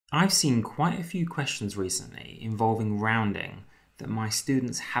I've seen quite a few questions recently involving rounding that my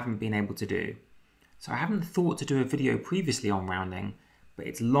students haven't been able to do. So I haven't thought to do a video previously on rounding, but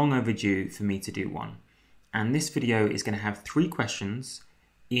it's long overdue for me to do one. And this video is going to have 3 questions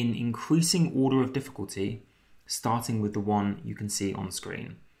in increasing order of difficulty, starting with the one you can see on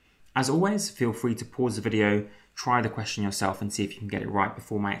screen. As always, feel free to pause the video, try the question yourself and see if you can get it right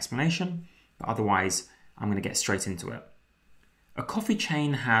before my explanation, but otherwise I'm going to get straight into it. A coffee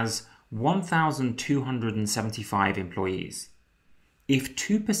chain has 1,275 employees. If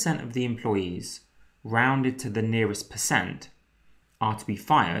 2% of the employees, rounded to the nearest percent, are to be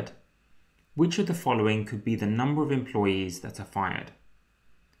fired, which of the following could be the number of employees that are fired?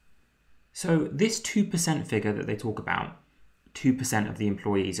 So this 2% figure that they talk about, 2% of the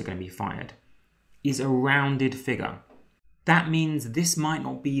employees are going to be fired, is a rounded figure. That means this might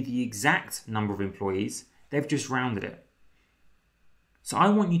not be the exact number of employees, they've just rounded it. So I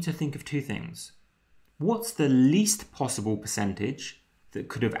want you to think of 2 things. What's the least possible percentage that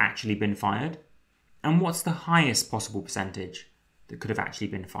could have actually been fired? And what's the highest possible percentage that could have actually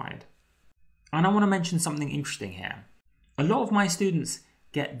been fired? And I want to mention something interesting here. A lot of my students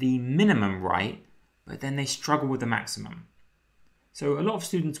get the minimum right, but then they struggle with the maximum. So a lot of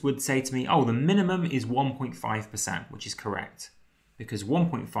students would say to me, oh, the minimum is 1.5%, which is correct, because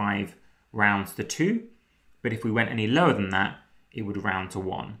 1.5 rounds to 2, but if we went any lower than that, it would round to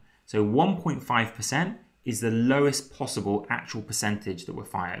 1. So 1.5% is the lowest possible actual percentage that were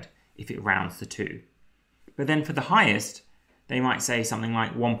fired if it rounds to 2. But then for the highest, they might say something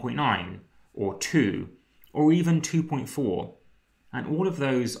like 1.9 or 2 or even 2.4. And all of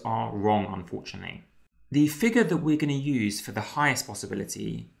those are wrong, unfortunately. The figure that we're going to use for the highest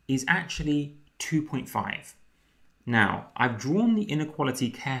possibility is actually 2.5. Now, I've drawn the inequality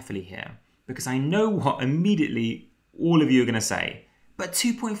carefully here because I know what immediately all of you are going to say, but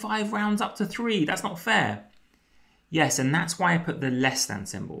 2.5 rounds up to 3, that's not fair. Yes, and that's why I put the less than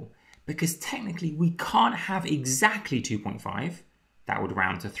symbol, because technically we can't have exactly 2.5, that would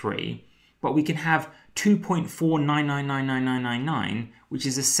round to 3, but we can have 2.4999999, which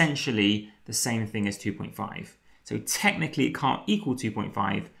is essentially the same thing as 2.5. So technically it can't equal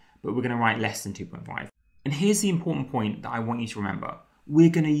 2.5, but we're going to write less than 2.5. And here's the important point that I want you to remember. We're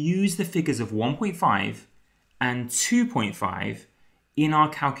going to use the figures of 1.5 and 2.5 in our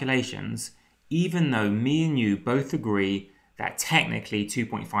calculations, even though me and you both agree that technically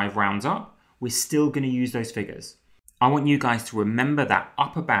 2.5 rounds up, we're still going to use those figures. I want you guys to remember that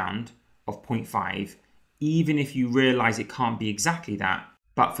upper bound of 0.5, even if you realize it can't be exactly that,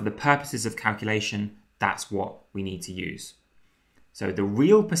 but for the purposes of calculation, that's what we need to use. So the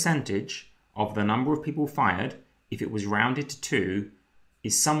real percentage of the number of people fired, if it was rounded to 2,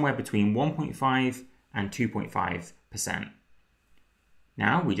 is somewhere between 1.5 and 2.5%.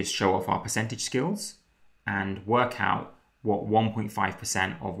 Now we just show off our percentage skills and work out what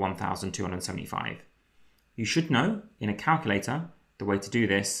 1.5% of 1,275. You should know in a calculator, the way to do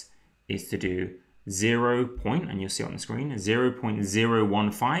this is to do 0. And you'll see it on the screen,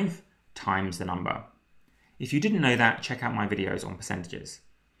 0.015 times the number. If you didn't know that, check out my videos on percentages.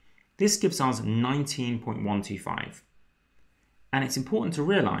 This gives us 19.125. And it's important to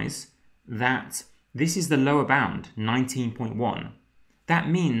realize that this is the lower bound, 19.1. That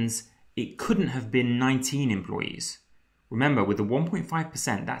means it couldn't have been 19 employees. Remember, with the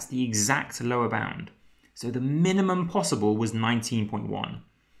 1.5%, that's the exact lower bound. So the minimum possible was 19.1,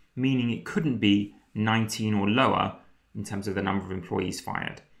 meaning it couldn't be 19 or lower in terms of the number of employees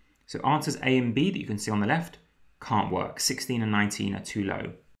fired. So answers A and B that you can see on the left can't work. 16 and 19 are too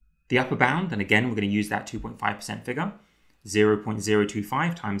low. The upper bound, and again, we're going to use that 2.5% figure,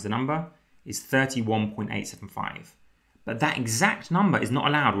 0.025 times the number, is 31.875. But that exact number is not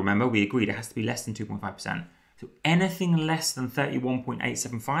allowed. Remember, we agreed it has to be less than 2.5%. So anything less than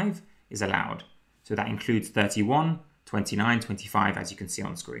 31.875 is allowed. So that includes 31, 29, 25, as you can see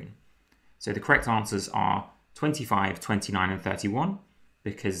on screen. So the correct answers are 25, 29, and 31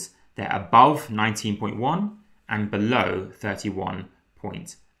 because they're above 19.1 and below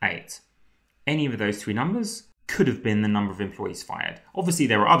 31.8. Any of those 3 numbers could have been the number of employees fired. Obviously,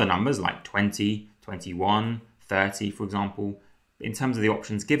 there are other numbers like 20, 21, 30, for example. But in terms of the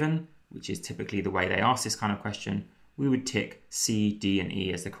options given, which is typically the way they ask this kind of question, we would tick C, D, and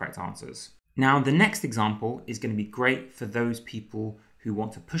E as the correct answers. Now, the next example is going to be great for those people who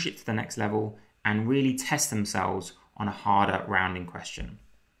want to push it to the next level and really test themselves on a harder rounding question.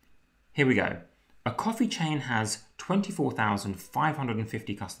 Here we go. A coffee chain has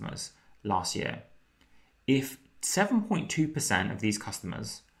 24,550 customers last year. If 7.2% of these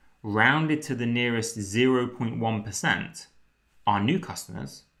customers, rounded to the nearest 0.1%, are new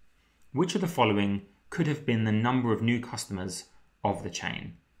customers, Which of the following could have been the number of new customers of the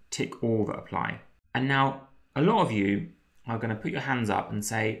chain? Tick all that apply. And now a lot of you are going to put your hands up and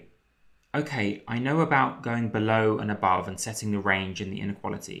say, okay, I know about going below and above and setting the range in the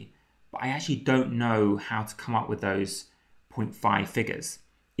inequality, but I actually don't know how to come up with those 0.5 figures.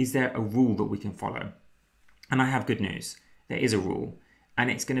 Is there a rule that we can follow? And I have good news. There is a rule, and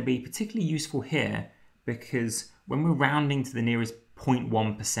it's going to be particularly useful here because when we're rounding to the nearest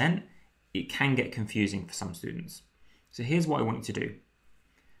 0.1%, it can get confusing for some students. So here's what I want you to do.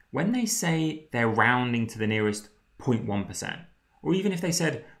 When they say they're rounding to the nearest 0.1%, or even if they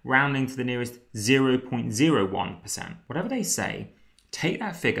said rounding to the nearest 0.01%, whatever they say, take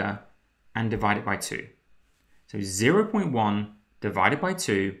that figure and divide it by 2. So 0.1 divided by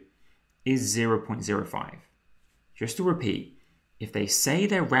 2 is 0.05. Just to repeat, if they say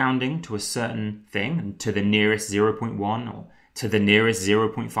they're rounding to a certain thing, to the nearest 0.1 or to the nearest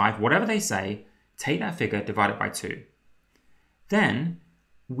 0.5, whatever they say, take that figure, divide it by 2. Then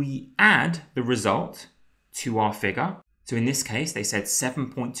we add the result to our figure. So in this case, they said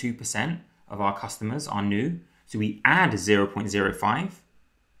 7.2% of our customers are new. So we add 0.05,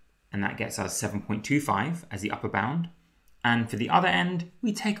 and that gets us 7.25 as the upper bound. And for the other end,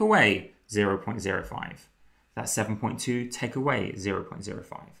 we take away 0.05. That's 7.2, take away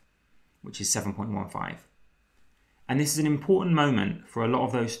 0.05, which is 7.15. And this is an important moment for a lot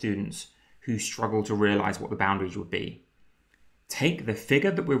of those students who struggle to realize what the boundaries would be. Take the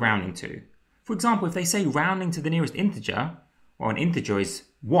figure that we're rounding to. For example, if they say rounding to the nearest integer, well, an integer is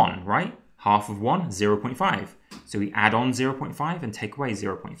 1, right? Half of 1, 0.5. So we add on 0.5 and take away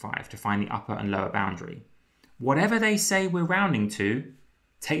 0.5 to find the upper and lower boundary. Whatever they say we're rounding to,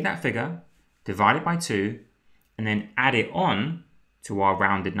 take that figure, divide it by 2, and then add it on to our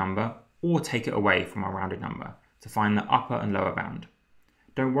rounded number or take it away from our rounded number to find the upper and lower bound.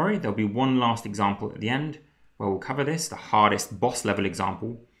 Don't worry, there'll be one last example at the end where we'll cover this, the hardest boss level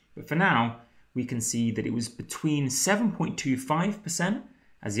example. But for now, we can see that it was between 7.25%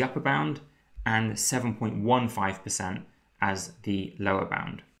 as the upper bound and 7.15% as the lower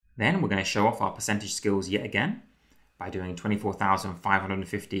bound. Then we're going to show off our percentage skills yet again by doing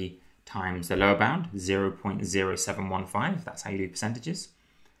 24,550 times the lower bound, 0.0715. That's how you do percentages.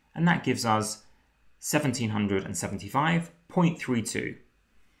 And that gives us 1,775.32.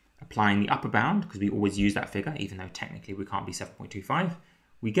 Applying the upper bound, because we always use that figure, even though technically we can't be 7.25,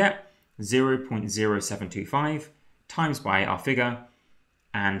 we get 0.0725 times by our figure,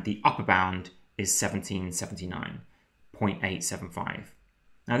 and the upper bound is 1779.875.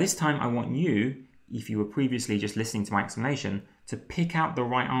 Now this time I want you, if you were previously just listening to my explanation, to pick out the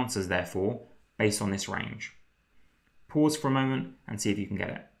right answers therefore based on this range. Pause for a moment and see if you can get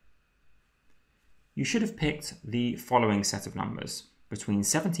it. You should have picked the following set of numbers between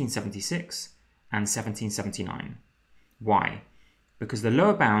 1776 and 1779. Why? Because the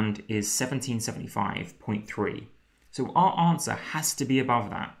lower bound is 1775.3. So our answer has to be above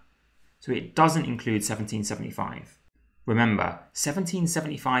that. So it doesn't include 1775. Remember,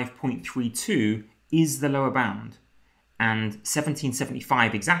 1775.32 is the lower bound, and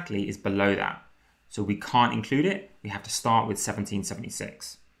 1775 exactly is below that. So we can't include it, we have to start with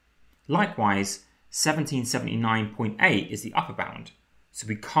 1776. Likewise, 1779.8 is the upper bound, so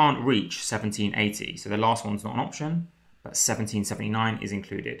we can't reach 1780. So the last one's not an option, but 1779 is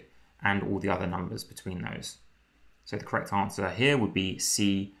included, and all the other numbers between those. So the correct answer here would be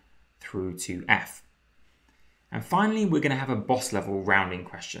C through to F. And finally, we're going to have a boss level rounding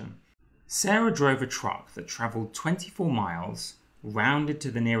question. Sarah drove a truck that traveled 24 miles, rounded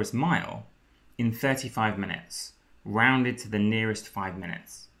to the nearest mile, in 35 minutes, rounded to the nearest 5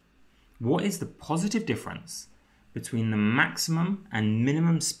 minutes. What is the positive difference between the maximum and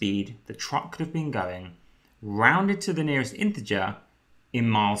minimum speed the truck could have been going, rounded to the nearest integer, in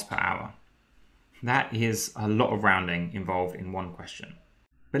miles per hour? That is a lot of rounding involved in one question.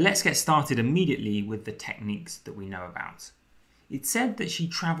 But let's get started immediately with the techniques that we know about. It said that she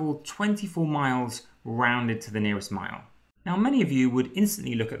traveled 24 miles rounded to the nearest mile. Now, many of you would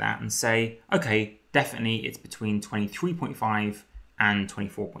instantly look at that and say, okay, definitely it's between 23.5 and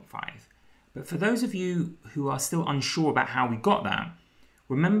 24.5. But for those of you who are still unsure about how we got that,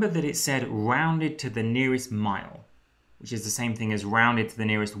 remember that it said rounded to the nearest mile, which is the same thing as rounded to the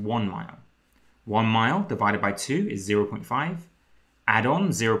nearest 1 mile. 1 mile divided by 2 is 0.5. Add on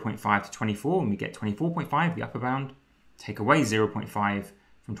 0.5 to 24 and we get 24.5, the upper bound. Take away 0.5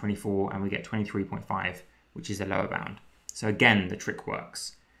 from 24 and we get 23.5, which is the lower bound. So again, the trick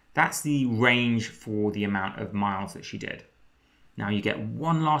works. That's the range for the amount of miles that she did. Now you get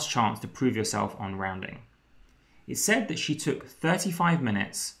one last chance to prove yourself on rounding. It said that she took 35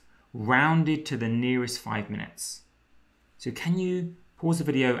 minutes rounded to the nearest 5 minutes. So can you pause the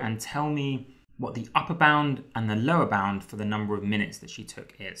video and tell me what the upper bound and the lower bound for the number of minutes that she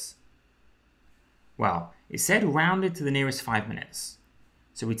took is? Well, it said rounded to the nearest 5 minutes.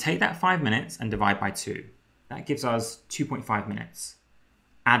 So we take that 5 minutes and divide by 2. That gives us 2.5 minutes.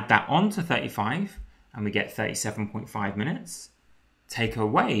 Add that on to 35 and we get 37.5 minutes. Take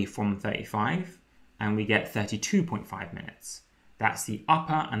away from 35 and we get 32.5 minutes. That's the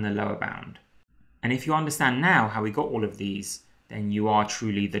upper and the lower bound. And if you understand now how we got all of these, then you are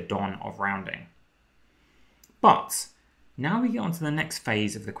truly the Don of rounding. But now we get on to the next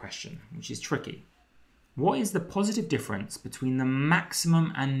phase of the question, which is tricky. What is the positive difference between the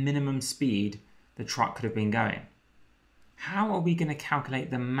maximum and minimum speed the truck could have been going? How are we going to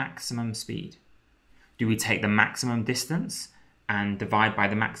calculate the maximum speed? Do we take the maximum distance and divide by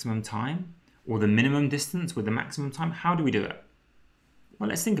the maximum time? Or the minimum distance with the maximum time? How do we do it? Well,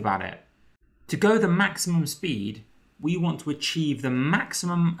 let's think about it. To go the maximum speed, we want to achieve the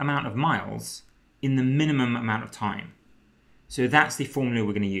maximum amount of miles in the minimum amount of time. So that's the formula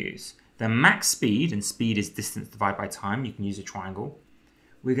we're going to use. The max speed, and speed is distance divided by time, you can use a triangle,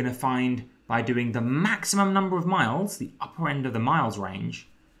 we're going to find by doing the maximum number of miles, the upper end of the miles range,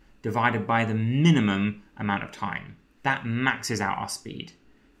 divided by the minimum amount of time. That maxes out our speed.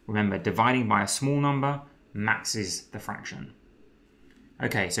 Remember, dividing by a small number maxes the fraction.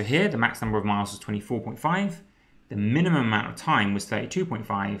 Okay, so here the max number of miles was 24.5, the minimum amount of time was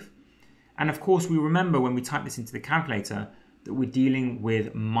 32.5, and of course we remember when we type this into the calculator that we're dealing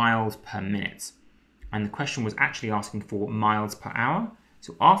with miles per minute. And the question was actually asking for miles per hour.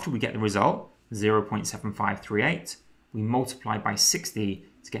 So after we get the result, 0.7538, we multiply by 60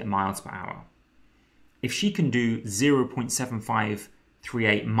 to get miles per hour. If she can do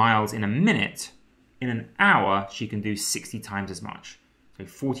 0.7538 miles in a minute, in an hour, she can do 60 times as much. So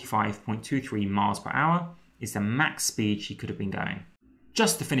 45.23 miles per hour is the max speed she could have been going.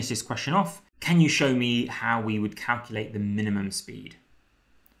 Just to finish this question off, can you show me how we would calculate the minimum speed?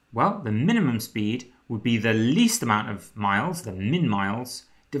 Well, the minimum speed would be the least amount of miles, the min miles,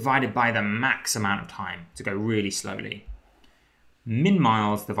 divided by the max amount of time to go really slowly. Min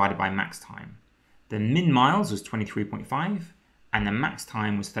miles divided by max time. The min miles was 23.5 and the max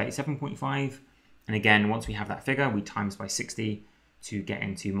time was 37.5. And again, once we have that figure, we times by 60 to get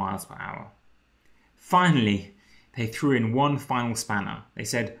into miles per hour. Finally, they threw in one final spanner. They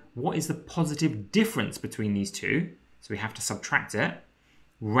said, what is the positive difference between these two? So we have to subtract it,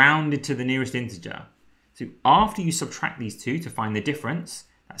 rounded to the nearest integer. So after you subtract these two to find the difference,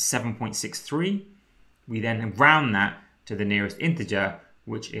 that's 7.63, we then round that to the nearest integer,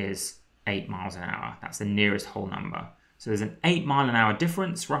 which is 8 miles an hour. That's the nearest whole number. So there's an 8 mile an hour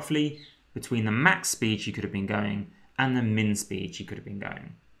difference, roughly, between the max speed she could have been going and the min speed she could have been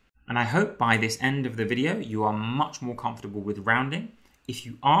going. And I hope by this end of the video, you are much more comfortable with rounding. If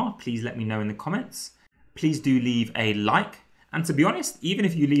you are, please let me know in the comments. Please do leave a like. And to be honest, even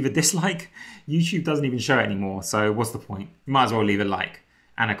if you leave a dislike, YouTube doesn't even show it anymore. So what's the point? You might as well leave a like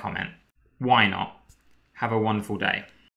and a comment. Why not? Have a wonderful day.